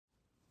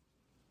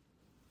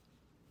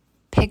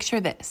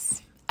Picture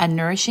this: a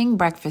nourishing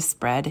breakfast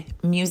spread,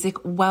 music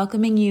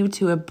welcoming you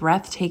to a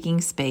breathtaking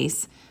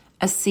space,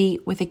 a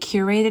seat with a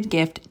curated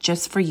gift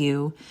just for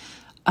you,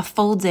 a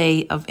full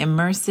day of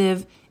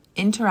immersive,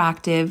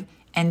 interactive,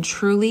 and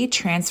truly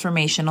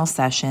transformational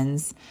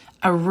sessions,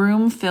 a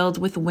room filled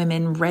with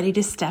women ready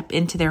to step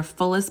into their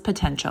fullest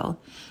potential,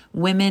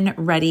 women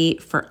ready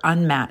for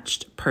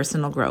unmatched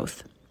personal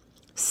growth.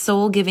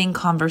 Soul-giving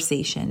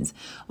conversations,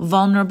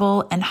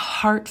 vulnerable and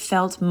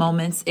heartfelt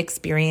moments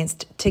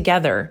experienced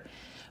together,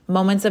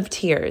 moments of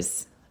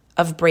tears,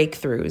 of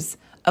breakthroughs,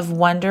 of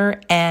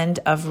wonder and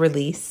of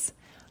release,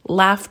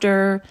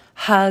 laughter,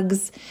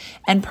 hugs,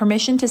 and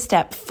permission to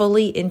step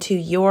fully into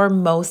your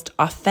most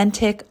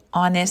authentic,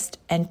 honest,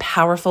 and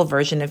powerful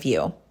version of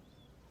you.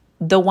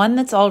 The one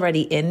that's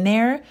already in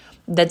there,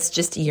 that's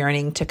just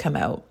yearning to come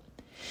out.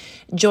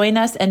 Join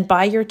us and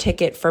buy your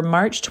ticket for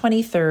March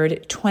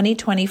 23rd,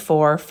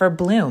 2024 for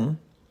Bloom,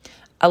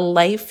 a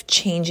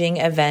life-changing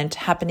event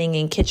happening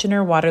in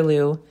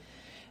Kitchener-Waterloo.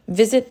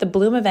 Visit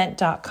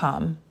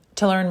thebloomevent.com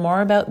to learn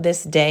more about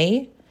this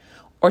day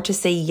or to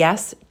say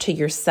yes to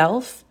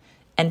yourself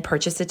and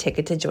purchase a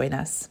ticket to join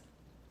us.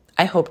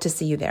 I hope to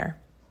see you there.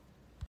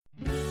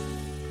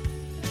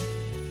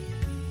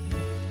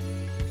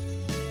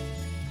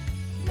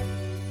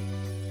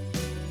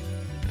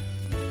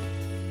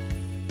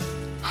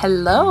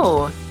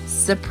 Hello,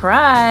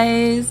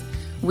 surprise!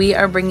 We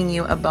are bringing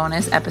you a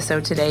bonus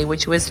episode today,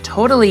 which was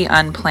totally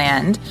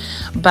unplanned,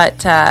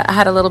 but I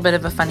had a little bit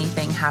of a funny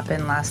thing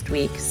happen last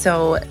week.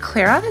 So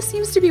Clara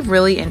seems to be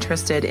really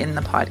interested in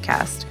the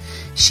podcast.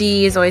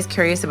 She is always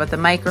curious about the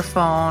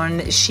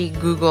microphone. She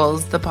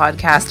Googles the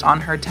podcast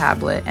on her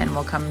tablet and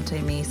will come to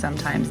me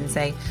sometimes and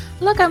say,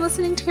 "Look, I'm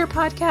listening to your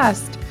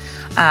podcast."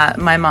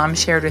 My mom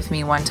shared with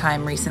me one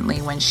time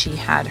recently when she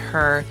had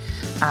her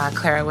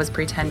Clara was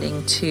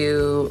pretending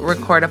to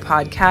record a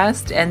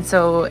podcast. And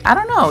so, I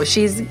don't know,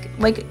 she's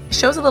like,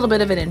 shows a little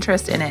bit of an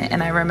interest in it.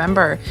 And I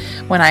remember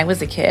when I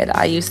was a kid,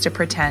 I used to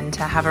pretend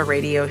to have a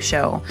radio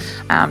show.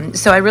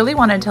 So I really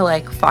wanted to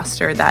like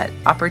foster that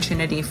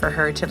opportunity for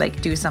her to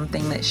like do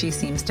something that she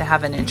seems to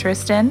have an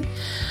interest in.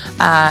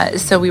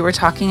 So we were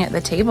talking at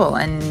the table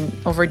and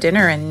over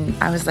dinner, and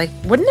I was like,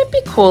 wouldn't it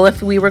be cool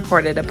if we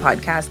recorded a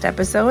podcast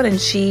episode? And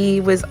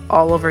she was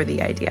all over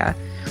the idea.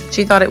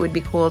 She thought it would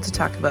be cool to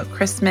talk about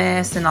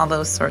Christmas and all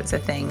those sorts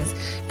of things.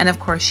 And of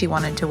course, she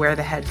wanted to wear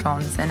the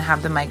headphones and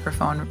have the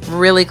microphone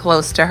really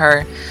close to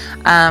her.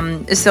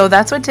 So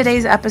that's what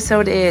today's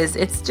episode is.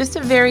 It's just a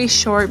very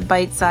short,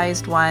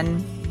 bite-sized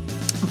one.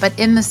 But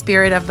in the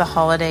spirit of the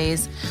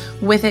holidays,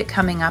 with it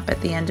coming up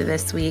at the end of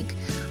this week,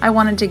 I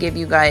wanted to give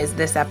you guys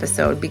this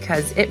episode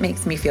because it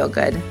makes me feel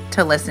good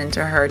to listen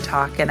to her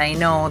talk. And I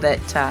know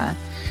that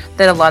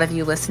a lot of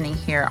you listening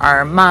here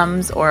are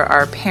moms or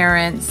are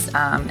parents.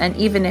 And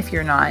even if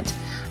you're not,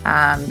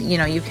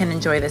 you can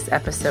enjoy this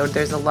episode.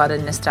 There's a lot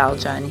of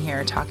nostalgia in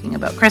here talking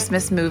about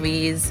Christmas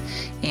movies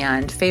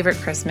and favorite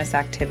Christmas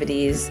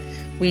activities.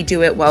 We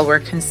do it while we're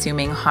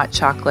consuming hot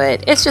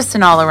chocolate. It's just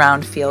an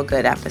all-around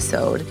feel-good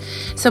episode.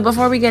 So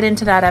before we get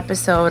into that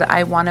episode,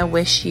 I want to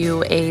wish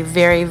you a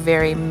very,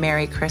 very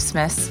Merry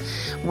Christmas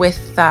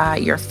with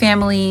your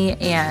family,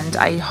 and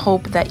I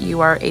hope that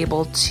you are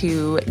able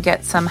to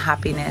get some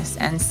happiness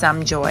and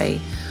some joy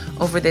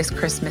over this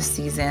Christmas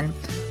season.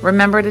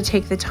 Remember to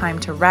take the time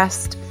to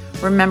rest.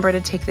 Remember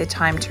to take the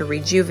time to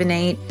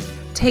rejuvenate.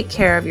 Take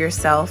care of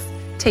yourself.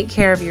 Take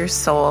care of your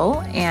soul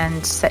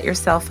and set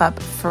yourself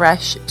up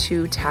fresh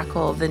to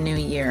tackle the new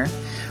year.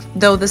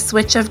 Though the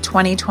switch of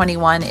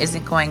 2021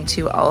 isn't going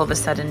to all of a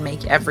sudden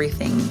make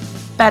everything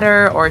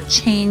better or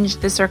change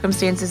the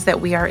circumstances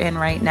that we are in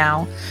right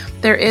now,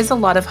 there is a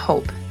lot of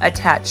hope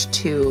attached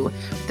to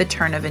the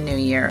turn of a new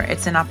year.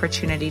 It's an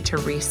opportunity to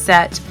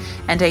reset,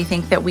 and I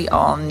think that we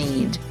all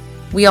need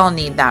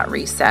that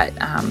reset,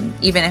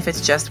 even if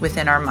it's just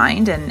within our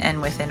mind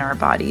and within our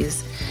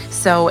bodies.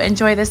 So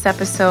enjoy this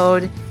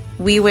episode.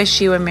 We wish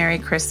you a Merry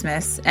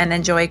Christmas and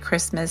enjoy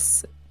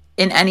Christmas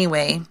in any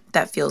way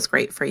that feels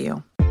great for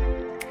you.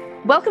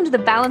 Welcome to the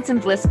Balance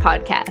and Bliss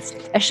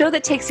podcast, a show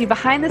that takes you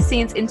behind the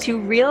scenes into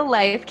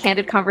real-life,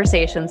 candid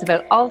conversations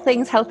about all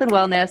things health and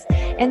wellness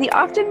and the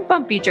often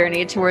bumpy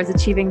journey towards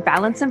achieving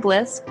balance and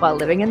bliss while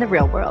living in the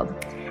real world.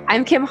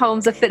 I'm Kim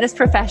Holmes, a fitness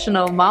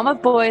professional, mom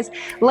of boys,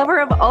 lover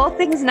of all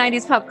things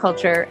 90s pop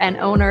culture, and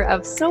owner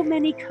of so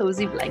many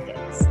cozy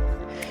blankets.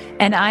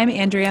 And I'm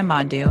Andrea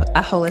Mondu,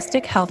 a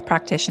holistic health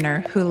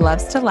practitioner who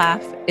loves to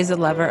laugh, is a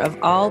lover of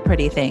all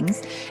pretty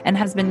things, and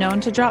has been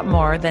known to drop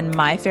more than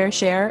my fair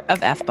share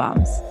of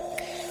F-bombs.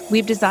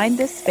 We've designed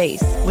this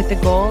space with the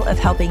goal of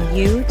helping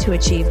you to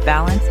achieve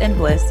balance and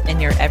bliss in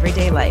your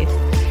everyday life,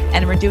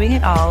 and we're doing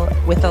it all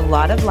with a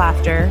lot of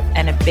laughter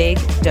and a big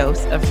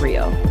dose of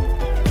real.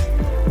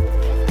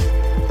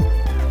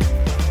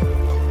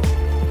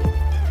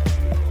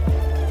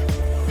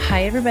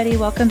 Hi, everybody.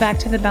 Welcome back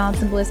to the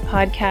Balance and Bliss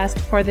podcast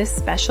for this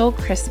special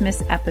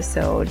Christmas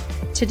episode.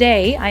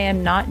 Today, I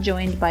am not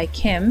joined by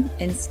Kim.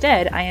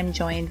 Instead, I am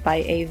joined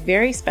by a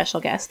very special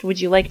guest. Would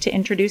you like to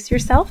introduce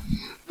yourself?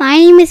 My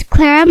name is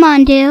Clara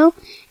Mondu,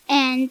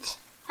 and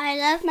I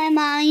love my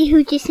mommy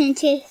who just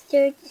introduced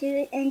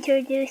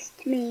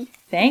me.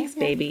 Thanks,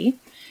 baby.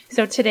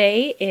 So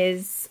today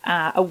is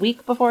a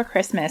week before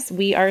Christmas.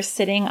 We are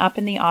sitting up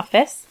in the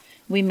office.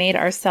 We made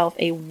ourselves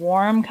a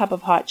warm cup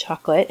of hot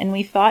chocolate, and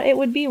we thought it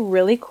would be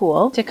really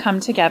cool to come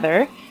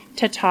together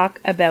to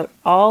talk about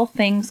all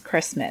things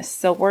Christmas.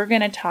 So we're going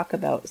to talk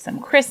about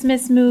some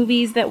Christmas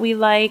movies that we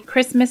like,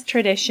 Christmas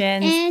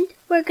traditions. And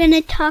we're going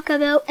to talk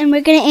about, and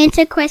we're going to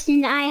answer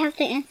questions. I have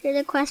to answer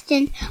the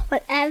question,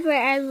 whatever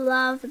I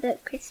love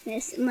about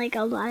Christmas, and like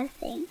a lot of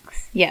things.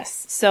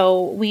 Yes.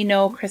 So we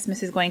know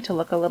Christmas is going to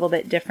look a little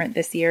bit different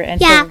this year.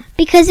 And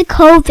because of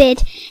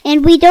COVID.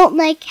 And we don't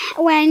like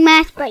wearing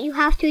masks, but you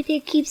have to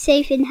keep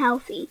safe and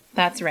healthy.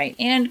 That's right.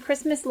 And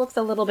Christmas looks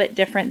a little bit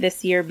different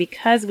this year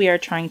because we are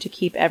trying to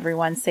keep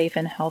everyone safe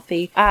and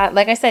healthy.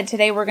 Like I said,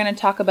 today we're going to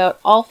talk about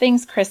all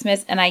things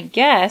Christmas. And I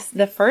guess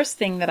the first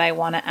thing that I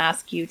want to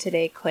ask you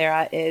today,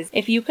 Clara, is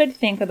if you could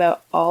think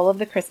about all of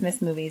the Christmas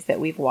movies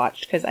that we've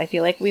watched, because I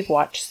feel like we've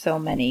watched so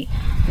many.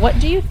 What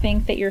do you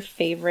think that your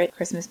favorite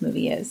Christmas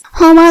movie is?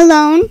 Home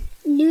Alone,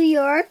 New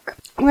York,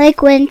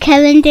 like when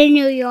Kevin did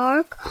New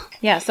York.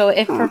 Yeah, so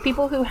if for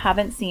people who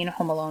haven't seen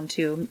Home Alone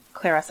 2,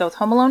 Clara, so it's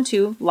Home Alone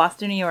 2,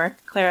 Lost in New York,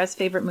 Clara's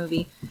favorite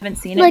movie. Haven't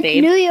seen it,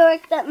 babe. Like New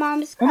York, that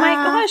mom's... Oh my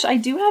gosh, I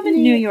do have a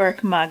New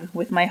York mug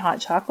with my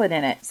hot chocolate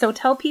in it. So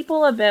tell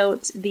people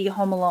about the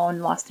Home Alone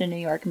Lost in New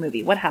York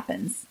movie. What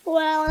happens?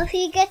 Well,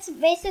 he gets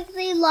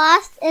basically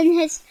lost and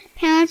his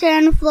parents are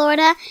in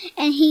Florida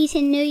and he's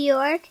in New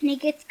York and he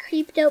gets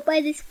creeped out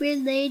by this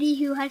weird lady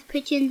who has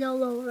pigeons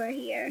all over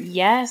here.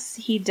 Yes,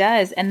 he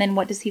does. And then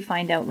what does he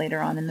find out later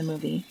on in the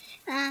movie?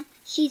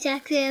 She's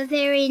actually a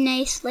very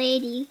nice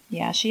lady.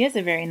 Yeah, she is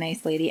a very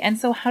nice lady. And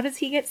so how does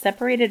he get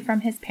separated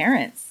from his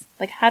parents?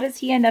 Like, how does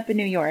he end up in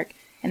New York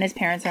and his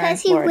parents are in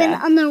Florida? Because he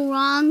went on the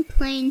wrong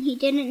plane. He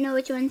didn't know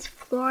which one's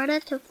Florida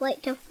to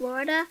flight to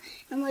Florida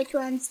and which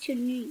one's to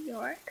New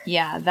York.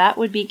 Yeah, that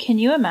would be... Can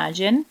you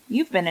imagine?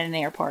 You've been in an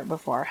airport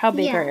before. How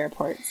big are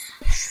airports?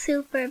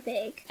 Super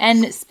big.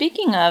 And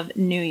speaking of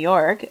New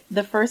York,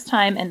 the first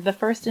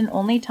and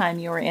only time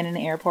you were in an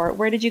airport,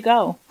 where did you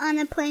go? On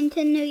a plane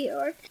to New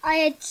York. I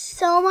had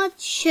so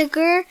much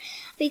sugar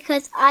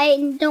because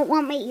I don't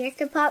want my ears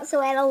to pop,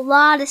 so I had a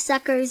lot of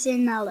suckers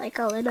in like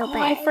a little bag.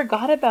 Oh, I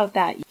forgot about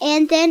that.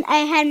 And then I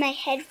had my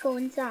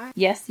headphones on.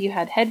 Yes, you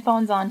had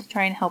headphones on to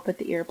try and help with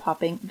the ear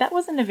popping. That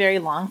wasn't a very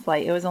long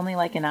flight. It was only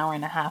like an hour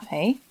and a half,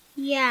 hey?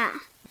 Yeah.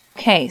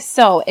 Okay,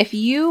 so if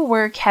you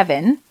were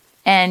Kevin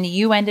and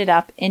you ended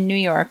up in New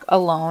York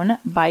alone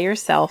by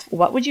yourself,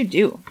 what would you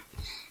do?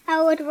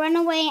 I would run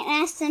away and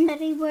ask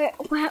somebody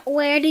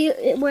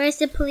where's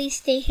the police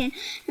station,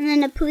 and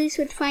then the police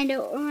would find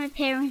out where my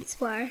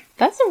parents were.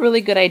 That's a really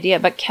good idea,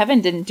 but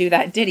Kevin didn't do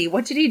that, did he?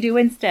 What did he do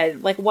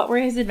instead? Like, what were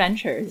his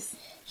adventures?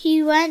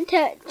 He went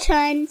to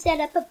try and set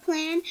up a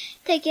plan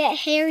to get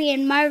Harry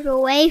and Marv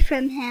away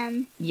from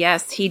him.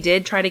 Yes, he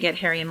did try to get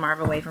Harry and Marv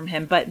away from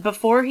him, but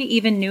before he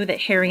even knew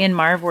that Harry and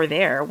Marv were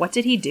there, what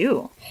did he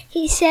do?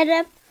 He set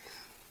up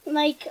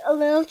like a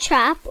little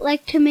trap,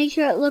 like to make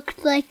sure it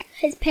looked like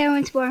his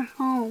parents were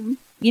home.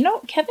 You know,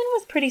 Kevin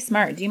was pretty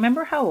smart. Do you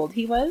remember how old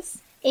he was?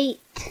 8.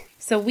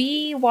 So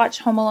we watch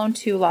Home Alone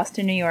 2, Lost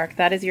in New York.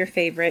 That is your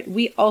favorite.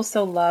 We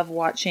also love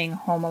watching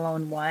Home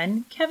Alone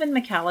 1. Kevin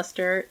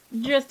McAllister,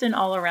 just an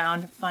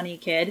all-around funny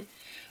kid.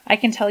 I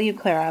can tell you,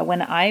 Clara,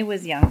 when I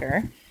was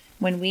younger,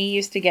 when we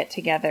used to get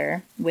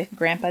together with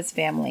Grandpa's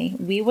family,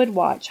 we would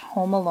watch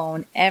Home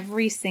Alone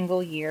every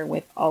single year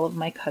with all of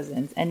my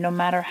cousins. And no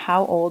matter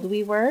how old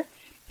we were,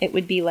 it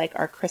would be like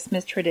our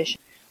Christmas tradition.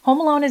 Home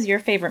Alone is your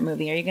favorite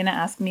movie. Are you going to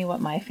ask me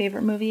what my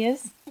favorite movie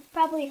is? It's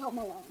probably Home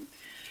Alone.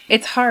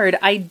 It's hard.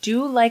 I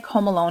do like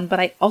Home Alone, but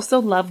I also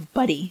love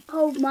Buddy.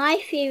 Oh,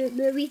 my favorite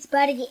movie is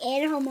Buddy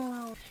and Home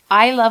Alone.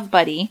 I love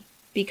Buddy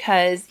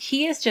because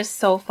he is just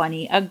so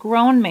funny. A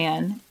grown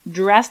man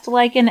dressed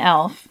like an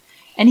elf.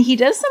 And he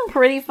does some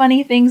pretty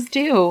funny things,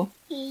 too.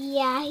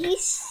 Yeah,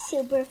 he's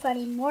super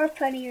funny. More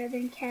funnier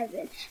than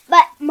Kevin.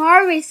 But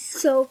Marv is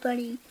so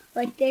funny.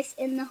 Like this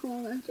in the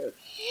Home Alone too.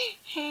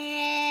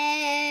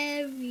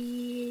 Harry.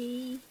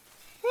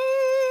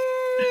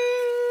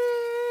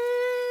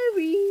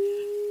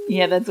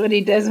 Yeah, that's what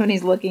he does when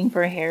he's looking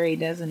for Harry,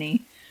 doesn't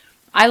he?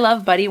 I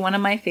love Buddy. One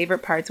of my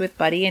favorite parts with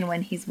Buddy and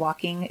when he's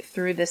walking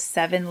through the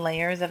 7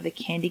 layers of the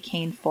candy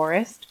cane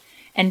forest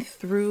and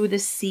through the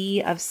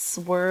sea of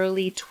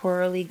swirly,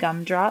 twirly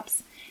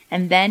gumdrops.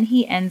 And then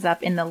he ends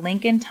up in the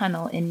Lincoln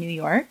Tunnel in New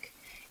York.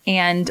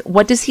 And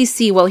what does he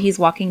see while he's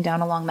walking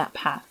down along that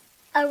path?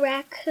 A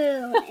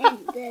raccoon. And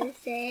they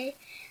say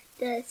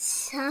that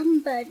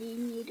somebody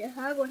need a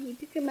hug. When he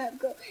picks him up,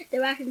 the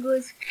raccoon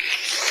goes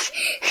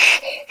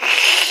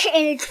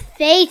and its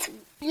face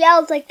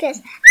yells like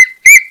this.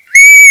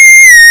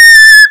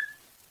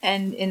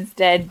 And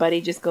instead,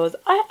 Buddy just goes,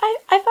 I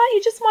thought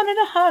you just wanted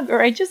a hug,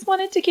 or I just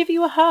wanted to give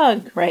you a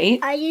hug, right?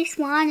 I just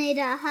wanted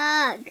a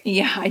hug.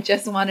 Yeah, I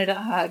just wanted a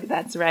hug.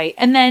 That's right.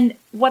 And then,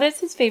 what is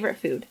his favorite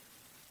food?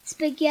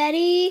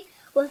 Spaghetti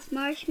with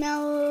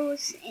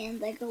marshmallows and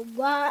like a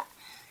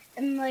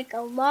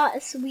lot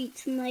of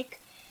sweets and like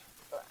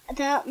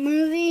that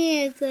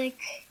movie is like,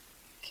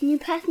 can you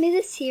pass me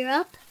the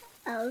syrup?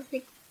 I was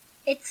like,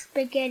 it's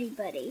spaghetti,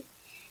 buddy.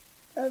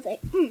 I was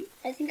like,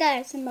 I think I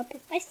have some up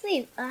my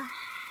sleeve.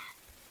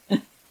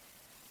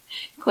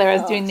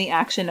 Clara's doing the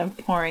action of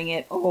pouring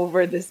it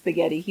over the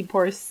spaghetti. He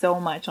pours so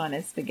much on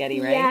his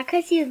spaghetti, right? Yeah,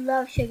 because he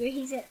loves sugar.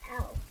 He's an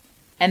elf.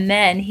 And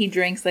then he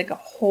drinks like a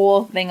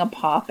whole thing of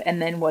pop,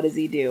 and then what does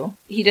he do?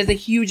 He does a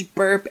huge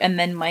burp, and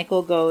then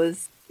Michael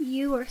goes,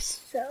 "You are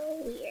so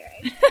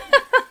weird."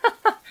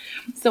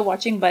 So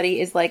watching Buddy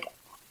is like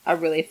a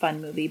really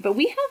fun movie. But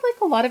we have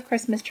like a lot of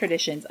Christmas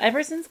traditions.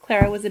 Ever since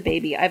Clara was a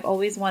baby, I've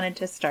always wanted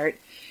to start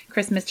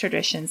Christmas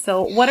traditions.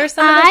 So what are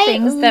some of the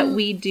things that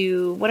we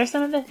do? What are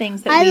some of the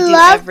things that we do every year?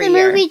 I love the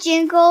movie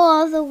Jingle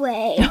All the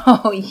Way.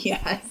 Oh,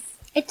 yes.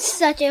 It's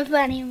such a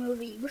funny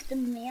movie with the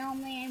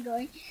mailman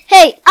going,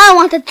 "Hey, I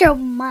want the Turbo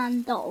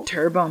Man doll."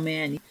 Turbo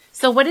Man.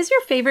 So what is your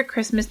favorite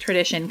Christmas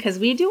tradition? Because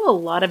we do a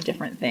lot of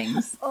different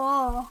things.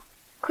 Oh,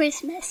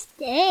 Christmas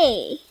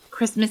Day.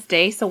 Christmas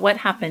Day. So what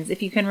happens,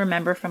 if you can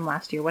remember from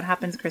last year, what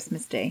happens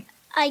Christmas Day?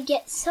 I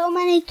get so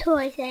many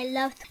toys that I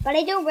love, but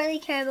I don't really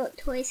care about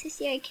toys this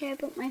year. I care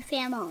about my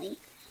family.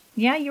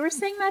 Yeah, you were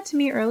saying that to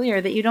me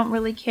earlier, that you don't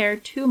really care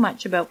too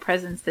much about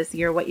presents this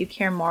year. What you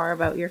care more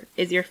about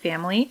is your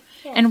family.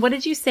 Yeah. And what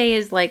did you say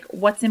is like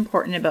what's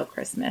important about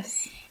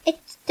Christmas? It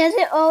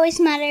doesn't always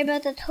matter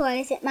about the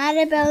toys. It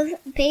matters about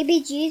baby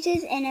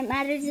Jesus, and it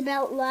matters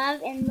about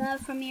love and love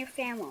from your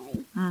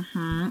family.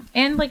 Mm-hmm.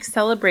 And like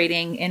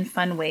celebrating in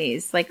fun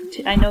ways. Like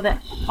I know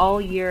that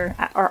all year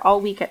or all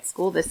week at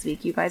school this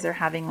week, you guys are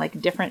having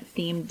like different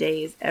themed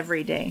days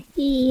every day.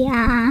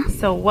 Yeah.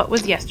 So what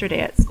was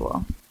yesterday at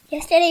school?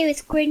 Yesterday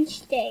was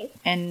Grinch Day.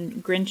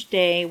 And Grinch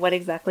Day, what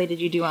exactly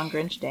did you do on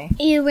Grinch Day?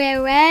 You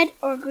wear red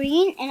or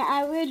green, and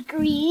I wear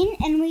green,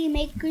 and we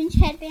make Grinch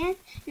headbands,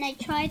 and I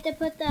tried to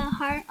put the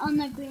heart on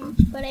the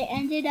Grinch, but I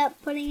ended up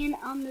putting it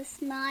on the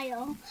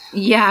smile.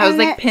 Yeah, I was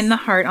like, pin the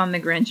heart on the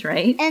Grinch,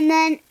 right? And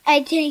then I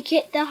didn't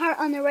get the heart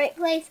on the right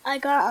place. I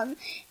got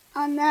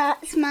on the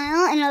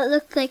smile, and it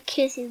looked like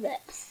kissy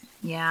lips.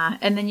 Yeah,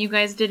 and then you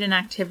guys did an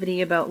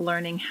activity about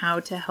learning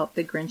how to help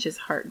the Grinch's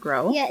heart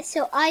grow. Yeah,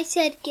 so I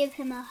said give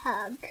him a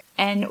hug.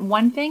 And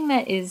one thing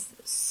that is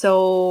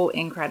so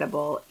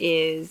incredible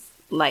is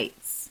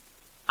lights.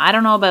 I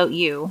don't know about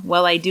you.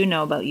 Well, I do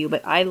know about you,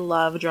 but I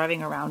love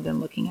driving around and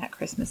looking at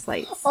Christmas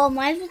lights. Oh,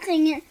 my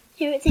favorite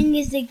thing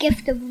is the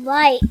gift of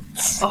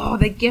lights. Oh,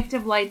 the gift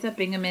of lights at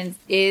Binghamton's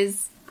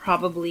is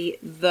probably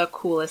the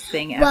coolest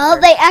thing ever. Well,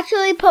 they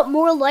actually put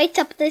more lights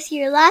up this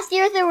year. Last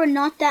year there were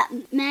not that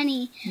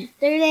many.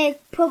 They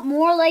put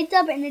more lights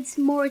up, and it's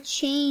more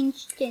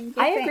changed and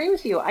different. I agree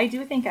with you. I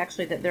do think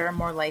actually that there are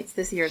more lights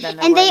this year than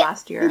there were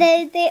last year.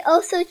 They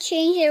also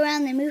changed it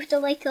around. They moved the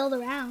lights all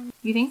around.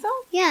 You think so?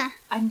 Yeah.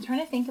 I'm trying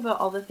to think about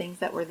all the things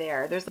that were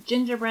there. There's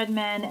gingerbread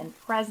men and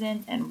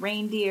presents and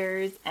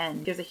reindeers,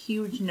 and there's a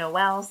huge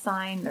Noel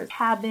sign. There's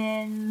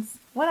cabins.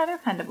 What other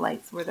kind of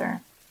lights were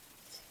there?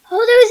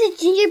 Oh, there was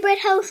a gingerbread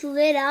house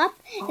lit up,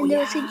 and there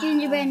was yeah. a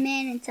gingerbread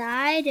man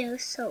inside. It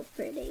was so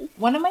pretty.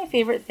 One of my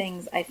favorite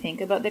things I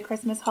think about the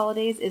Christmas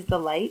holidays is the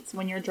lights.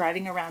 When you're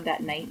driving around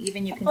at night,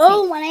 even you can see...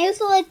 Oh, and I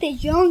also like the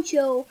drone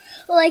show.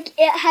 Like,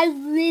 it had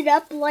lit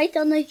up lights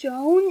on the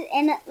drones,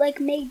 and it, like,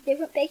 made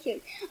different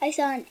pictures. I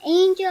saw an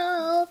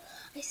angel.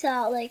 I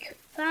saw, like,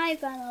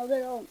 5 on a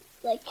little,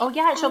 like... Oh,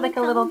 yeah, it showed, like,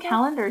 a little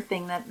calendar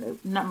thing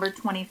that number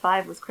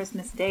 25 was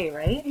Christmas Day,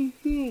 right?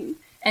 Mm-hmm.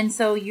 And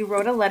so you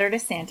wrote a letter to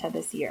Santa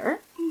this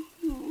year.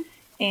 Mm-hmm.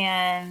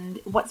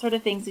 And what sort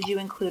of things did you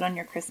include on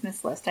your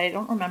Christmas list? I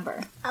don't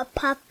remember. A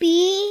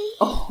puppy.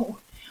 Oh,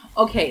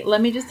 okay.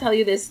 Let me just tell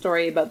you this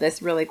story about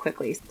this really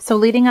quickly. So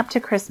leading up to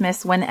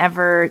Christmas,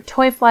 whenever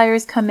toy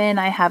flyers come in,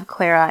 I have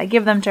Clara. I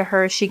give them to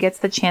her. She gets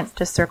the chance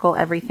to circle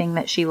everything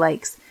that she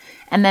likes.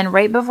 And then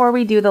right before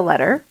we do the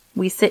letter,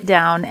 we sit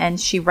down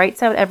and she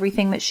writes out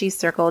everything that she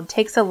circled,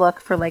 takes a look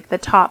for like the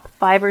top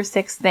 5 or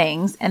 6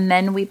 things, and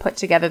then we put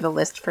together the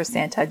list for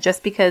Santa.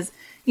 Just because,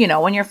 you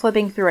know, when you're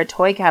flipping through a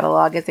toy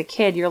catalog as a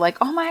kid, you're like,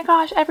 oh my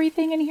gosh,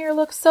 everything in here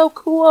looks so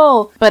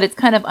cool. But it's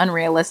kind of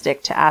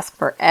unrealistic to ask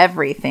for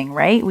everything,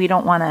 right? We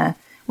don't want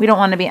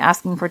to be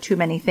asking for too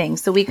many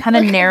things. So we kind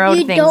of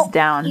narrowed things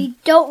down. You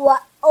don't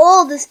want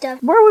all the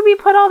stuff. Where would we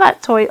put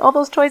all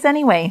those toys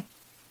anyway?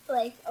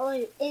 Like,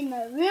 in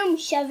my room,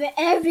 shove it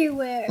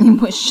everywhere.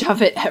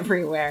 Shove it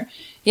everywhere.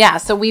 Yeah,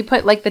 so we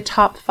put like the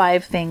top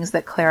 5 things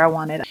that Clara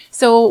wanted.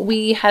 So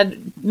we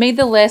had made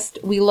the list.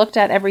 We looked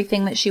at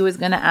everything that she was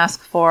going to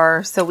ask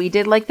for. So we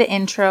did like the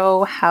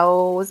intro.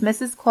 How was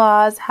Mrs.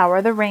 Claus? How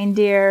are the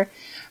reindeer?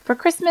 For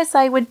Christmas,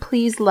 I would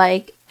please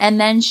like.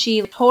 And then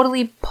she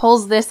totally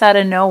pulls this out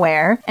of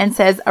nowhere and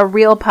says, a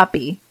real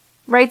puppy.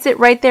 Writes it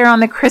right there on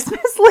the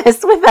Christmas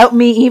list without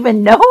me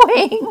even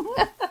knowing.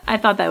 I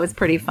thought that was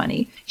pretty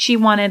funny. She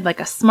wanted like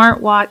a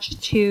smartwatch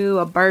too,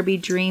 a Barbie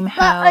dream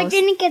house. But I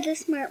didn't get the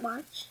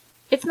smartwatch.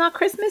 It's not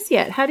Christmas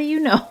yet. How do you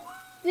know?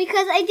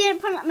 Because I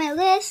didn't put it on my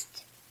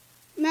list.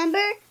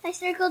 Remember? I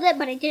circled it,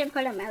 but I didn't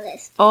put it on my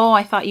list. Oh,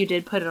 I thought you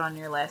did put it on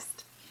your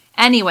list.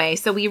 Anyway,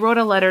 so we wrote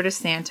a letter to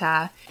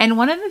Santa. And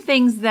one of the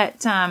things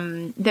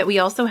that we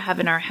also have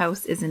in our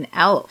house is an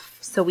elf.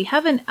 So we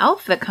have an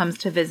elf that comes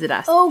to visit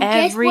us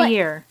every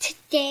year.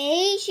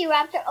 Today, she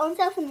wrapped her own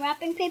self in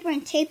wrapping paper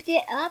and taped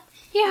it up.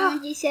 Yeah.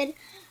 And she said,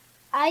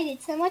 I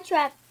did so much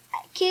wrap.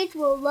 Kids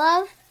will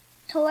love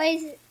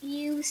toys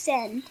you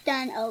send.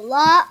 Done a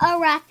lot of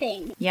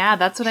wrapping. Yeah,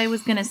 that's what I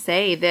was going to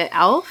say. The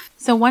elf.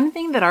 So one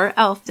thing that our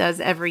elf does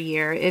every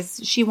year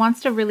is she wants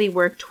to really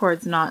work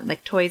towards not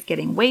like toys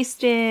getting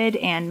wasted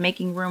and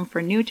making room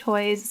for new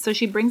toys. So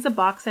she brings a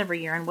box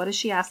every year. And what does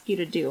she ask you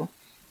to do?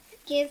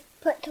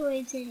 Put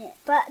toys in it.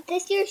 But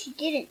this year she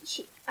didn't.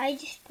 I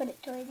just put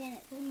toys in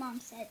it. My mom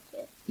said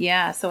to.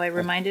 Yeah, so I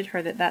reminded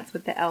her that that's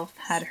what the elf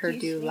had her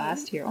do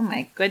last year. Oh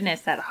my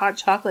goodness, that hot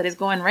chocolate is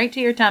going right to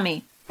your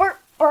tummy. Burr,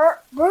 burr,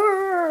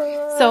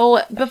 burr.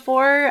 So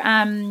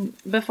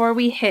before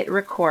we hit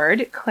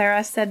record,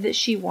 Clara said that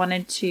she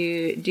wanted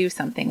to do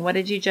something. What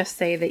did you just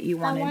say that you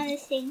wanted? I want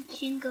to sing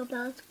Jingle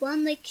Bells.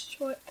 One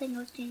short thing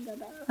of Jingle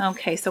Bells.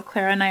 Okay, so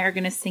Clara and I are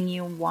going to sing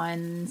you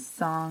one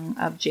song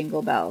of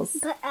Jingle Bells.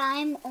 But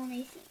I'm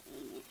only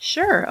singing it.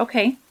 Sure,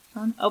 okay.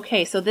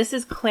 Okay, so this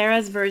is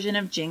Clara's version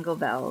of Jingle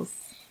Bells.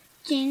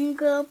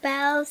 Jingle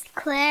bells,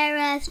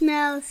 Clara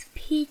smells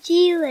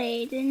peachy,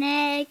 laid an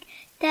egg.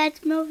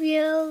 Dad's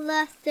mobile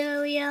lost the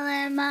wheel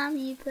and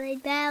Mommy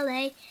played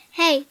ballet.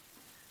 Hey!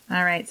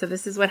 All right, so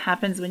this is what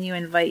happens when you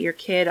invite your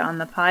kid on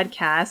the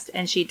podcast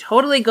and she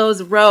totally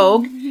goes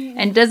rogue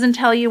and doesn't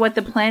tell you what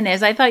the plan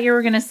is. I thought you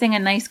were going to sing a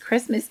nice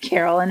Christmas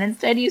carol and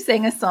instead you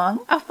sang a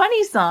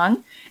funny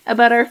song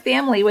about our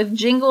family with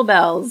jingle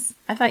bells.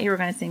 I thought you were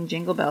going to sing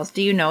Jingle Bells.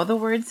 Do you know the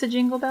words to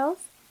Jingle Bells?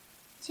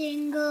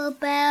 Jingle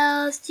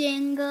bells,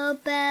 jingle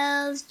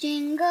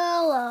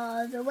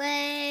all the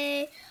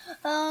way.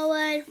 Oh,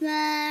 what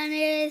fun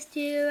it is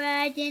to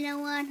ride in a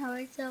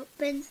one-horse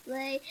open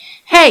sleigh.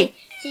 Hey!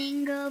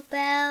 Jingle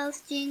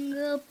bells,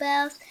 jingle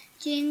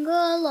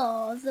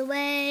all the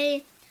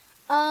way.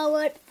 Oh,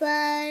 what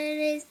fun it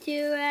is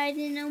to ride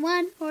in a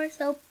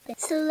one-horse open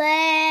sleigh.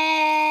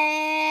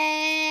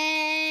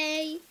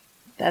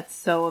 That's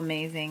so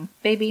amazing.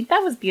 Baby,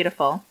 that was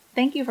beautiful.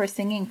 Thank you for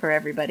singing for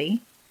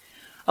everybody.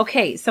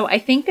 Okay, so I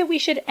think that we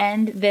should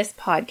end this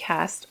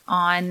podcast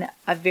on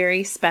a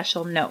very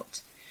special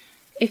note.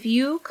 If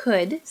you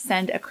could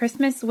send a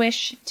Christmas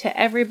wish to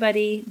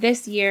everybody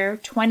this year,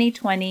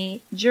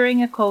 2020,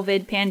 during a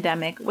COVID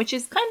pandemic, which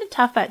is kind of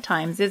tough at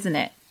times, isn't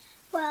it?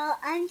 Well,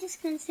 I'm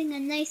just going to sing a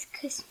nice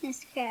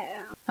Christmas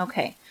carol.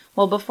 Okay.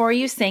 Well, before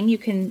you sing, you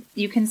can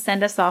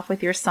send us off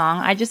with your song.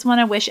 I just want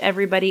to wish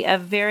everybody a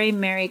very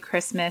Merry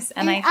Christmas.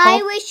 And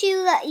I wish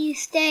you that you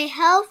stay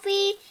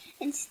healthy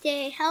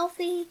until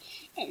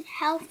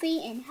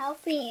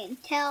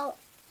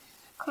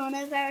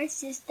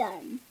coronavirus is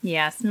done.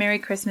 Yes. Merry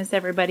Christmas,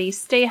 everybody.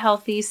 Stay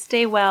healthy.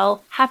 Stay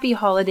well. Happy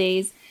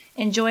holidays.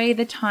 Enjoy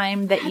the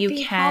time that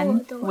you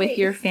can with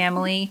your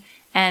family.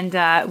 And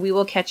we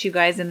will catch you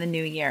guys in the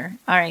new year.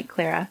 All right,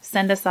 Clara,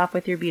 send us off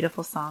with your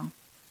beautiful song.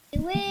 We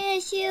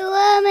wish you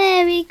a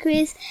Merry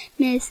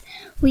Christmas.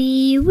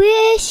 We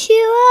wish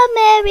you a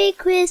Merry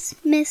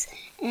Christmas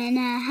and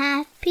a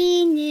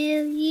Happy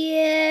New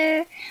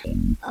Year.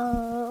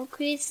 Oh,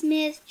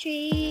 Christmas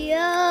tree,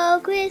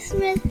 how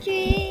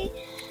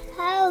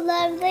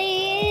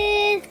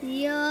lovely is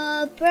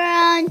your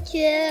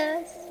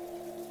branches.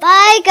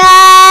 Bye,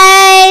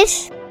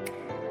 guys!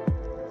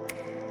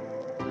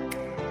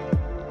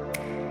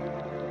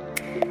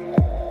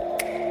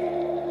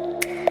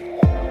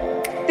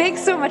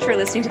 Thanks so much for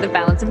listening to the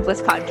Balance and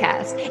Bliss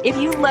podcast. If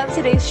you love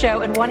today's show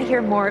and want to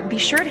hear more, be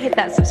sure to hit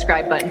that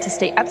subscribe button to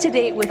stay up to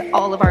date with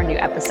all of our new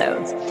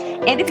episodes.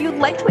 And if you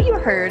liked what you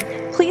heard,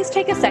 please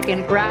take a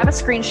second, grab a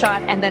screenshot,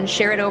 and then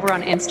share it over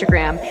on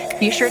Instagram.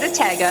 Be sure to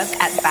tag us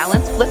at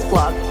Balance Bliss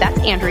Blog, that's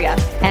Andrea,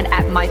 and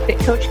at My Fit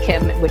Coach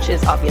Kim, which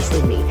is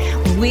obviously me.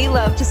 We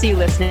love to see you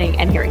listening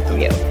and hearing from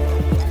you.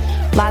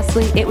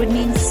 Lastly, it would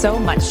mean so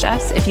much to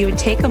us if you would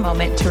take a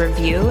moment to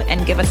review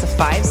and give us a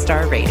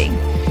 5-star rating.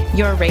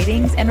 Your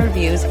ratings and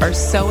reviews are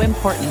so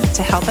important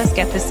to help us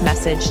get this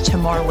message to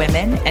more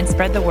women and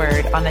spread the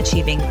word on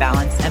achieving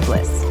balance and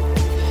bliss.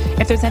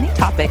 If there's any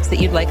topics that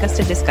you'd like us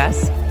to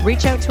discuss,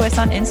 reach out to us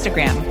on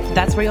Instagram.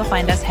 That's where you'll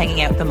find us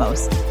hanging out the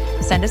most.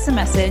 Send us a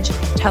message,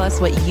 tell us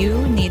what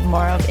you need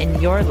more of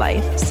in your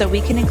life so we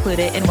can include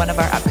it in one of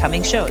our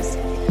upcoming shows.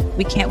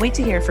 We can't wait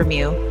to hear from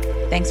you.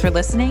 Thanks for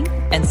listening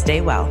and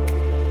stay well.